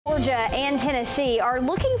Georgia and Tennessee are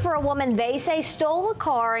looking for a woman they say stole a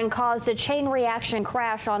car and caused a chain reaction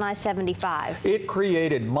crash on I-75. It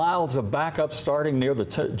created miles of backup starting near the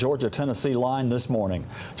Georgia-Tennessee line this morning.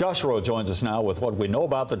 Josh Rowe joins us now with what we know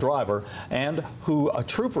about the driver and who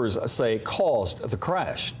troopers say caused the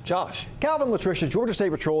crash. Josh. Calvin, Latricia, Georgia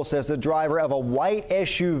State Patrol says the driver of a white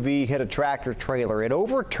SUV hit a tractor trailer. It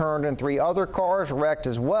overturned and 3 other cars wrecked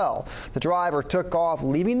as well. The driver took off,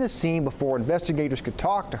 leaving the scene before investigators could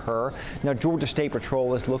talk to her. Now, Georgia State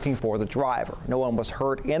Patrol is looking for the driver. No one was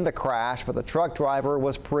hurt in the crash, but the truck driver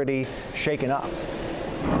was pretty shaken up.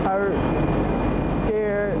 Hurt,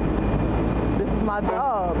 scared. This is my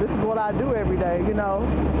job. This is what I do every day, you know.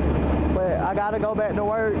 But I got to go back to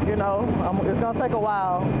work, you know. It's going to take a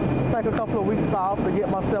while. Take a couple of weeks off to get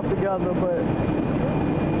myself together, but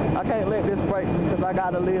I can't let this break me because I got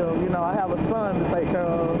to live. You know, I have a son to take care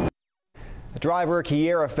of. Driver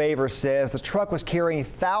Kiera Favors says the truck was carrying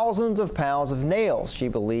thousands of pounds of nails. She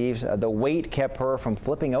believes the weight kept her from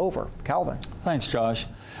flipping over. Calvin. Thanks, Josh.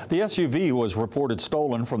 The SUV was reported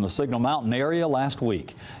stolen from the Signal Mountain area last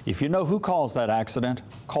week. If you know who caused that accident,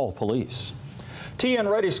 call police. TN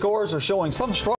Ready scores are showing some struggle.